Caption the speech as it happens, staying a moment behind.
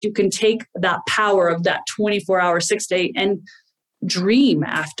You can take that power of that 24-hour, 6-day and dream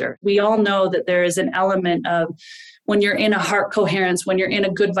after. We all know that there is an element of when you're in a heart coherence, when you're in a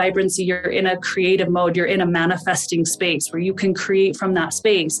good vibrancy, you're in a creative mode, you're in a manifesting space where you can create from that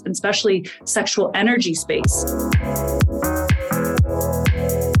space, especially sexual energy space.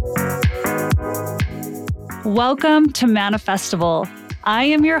 Welcome to Manifestival. I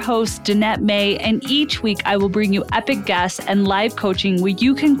am your host, Danette May, and each week I will bring you epic guests and live coaching where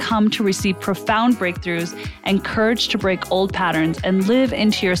you can come to receive profound breakthroughs and courage to break old patterns and live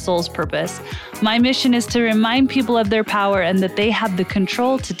into your soul's purpose. My mission is to remind people of their power and that they have the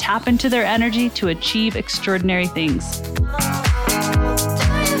control to tap into their energy to achieve extraordinary things.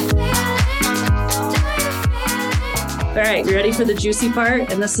 All right, you ready for the juicy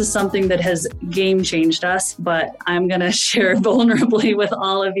part? And this is something that has game changed us, but I'm going to share vulnerably with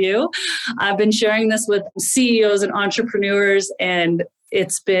all of you. I've been sharing this with CEOs and entrepreneurs, and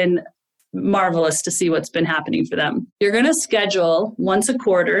it's been marvelous to see what's been happening for them. You're going to schedule once a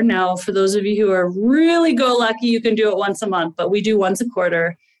quarter. Now, for those of you who are really go-lucky, you can do it once a month, but we do once a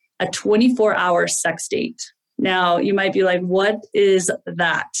quarter, a 24-hour sex date. Now, you might be like, what is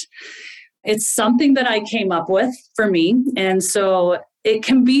that? It's something that I came up with for me. And so it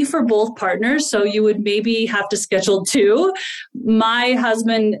can be for both partners. So you would maybe have to schedule two. My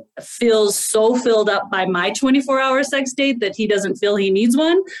husband feels so filled up by my 24-hour sex date that he doesn't feel he needs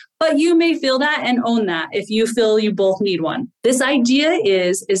one. But you may feel that and own that if you feel you both need one. This idea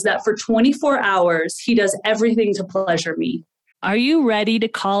is that for 24 hours, he does everything to pleasure me. Are you ready to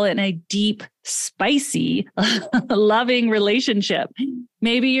call it a deep, spicy, loving relationship?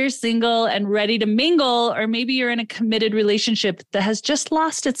 Maybe you're single and ready to mingle, or maybe you're in a committed relationship that has just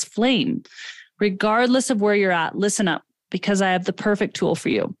lost its flame. Regardless of where you're at, listen up, because I have the perfect tool for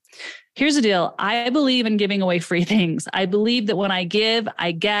you. Here's the deal. I believe in giving away free things. I believe that when I give,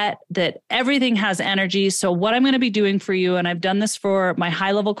 I get, that everything has energy. So what I'm going to be doing for you, and I've done this for my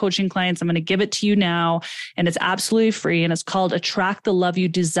high-level coaching clients, I'm going to give it to you now, and it's absolutely free, and it's called Attract the Love You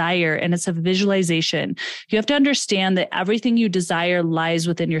Desire, and it's a visualization. You have to understand that everything you desire lies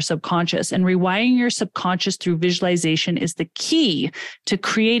within your subconscious, and rewiring your subconscious through visualization is the key to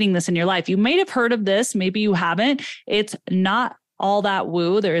creating this in your life. You may have heard of this, maybe you haven't. It's not all that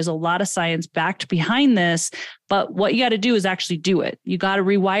woo. There is a lot of science backed behind this, but what you got to do is actually do it. You got to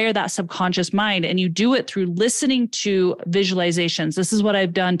rewire that subconscious mind, and you do it through listening to visualizations. This is what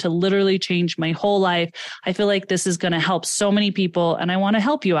I've done to literally change my whole life. I feel like this is going to help so many people, and I want to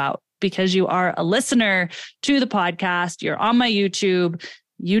help you out because you are a listener to the podcast. You're on my YouTube.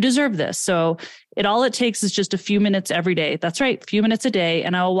 You deserve this. So all it takes is just a few minutes every day. That's right, a few minutes a day.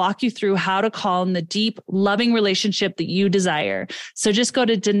 And I will walk you through how to call in the deep, loving relationship that you desire. So just go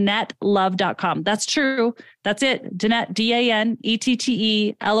to DanetteLove.com. That's true. That's it. Danette,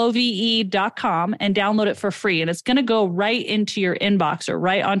 DANETTELOVE.com, and download it for free. And it's going to go right into your inbox or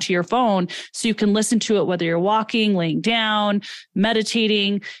right onto your phone. So you can listen to it, whether you're walking, laying down,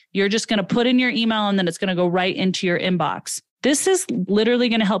 meditating. You're just going to put in your email, and then it's going to go right into your inbox. This is literally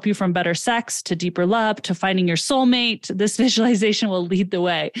going to help you from better sex to deeper love to finding your soulmate. This visualization will lead the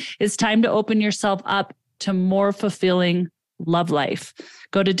way. It's time to open yourself up to more fulfilling love life.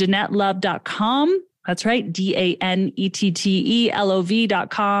 Go to DanetteLove.com. That's right.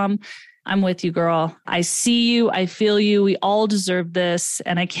 DANETTELOV.com. I'm with you, girl. I see you. I feel you. We all deserve this.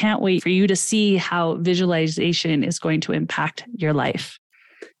 And I can't wait for you to see how visualization is going to impact your life.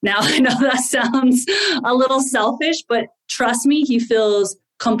 Now, I know that sounds a little selfish, but trust me, he feels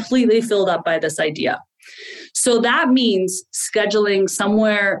completely filled up by this idea. So that means scheduling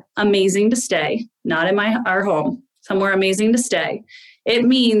somewhere amazing to stay, not in our home, somewhere amazing to stay. It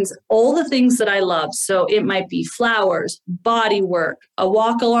means all the things that I love. So it might be flowers, body work, a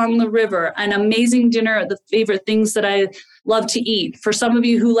walk along the river, an amazing dinner, the favorite things that I love to eat. For some of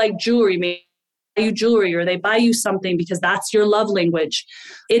you who like jewelry, maybe you jewelry or they buy you something because that's your love language.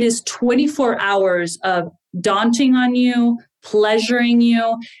 It is 24 hours of daunting on you, pleasuring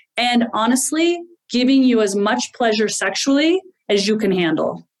you, and honestly, giving you as much pleasure sexually as you can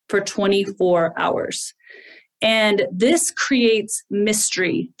handle for 24 hours. And this creates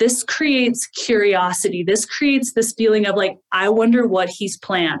mystery. This creates curiosity. This creates this feeling of like, I wonder what he's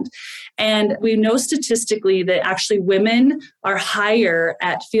planned. And we know statistically that actually women are higher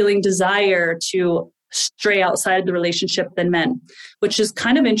at feeling desire to stray outside the relationship than men, which is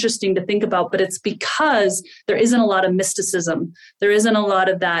kind of interesting to think about, but it's because there isn't a lot of mysticism. There isn't a lot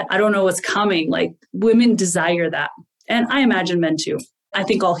of that, I don't know what's coming. Like women desire that. And I imagine men too. I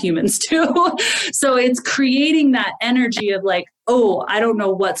think all humans do. So it's creating that energy of like, oh, I don't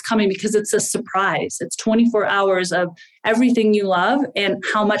know what's coming, because it's a surprise. It's 24 hours of everything you love, and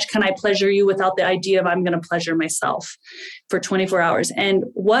how much can I pleasure you without the idea of I'm going to pleasure myself for 24 hours. And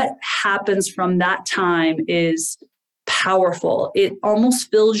what happens from that time is powerful. It almost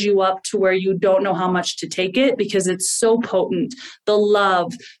fills you up to where you don't know how much to take it, because it's so potent. The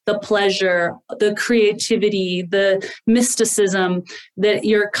love, the pleasure, the creativity, the mysticism, that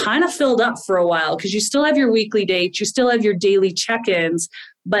you're kind of filled up for a while, because you still have your weekly dates, you still have your daily check-ins,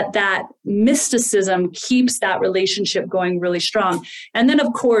 but that mysticism keeps that relationship going really strong. And then,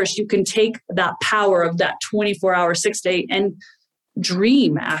 of course, you can take that power of that 24-hour 6-day and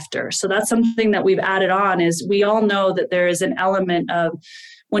dream after. So that's something that we've added on. Is we all know that there is an element of,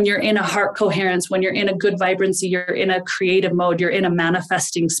 when you're in a heart coherence, when you're in a good vibrancy, you're in a creative mode, you're in a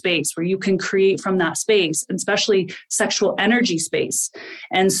manifesting space where you can create from that space, especially sexual energy space.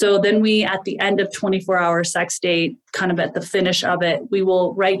 And so then we, at the end of 24-hour sex date, kind of at the finish of it, we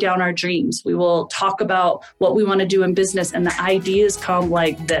will write down our dreams. We will talk about what we want to do in business, and the ideas come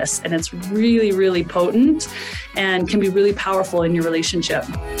like this. And it's really, really potent and can be really powerful in your relationship.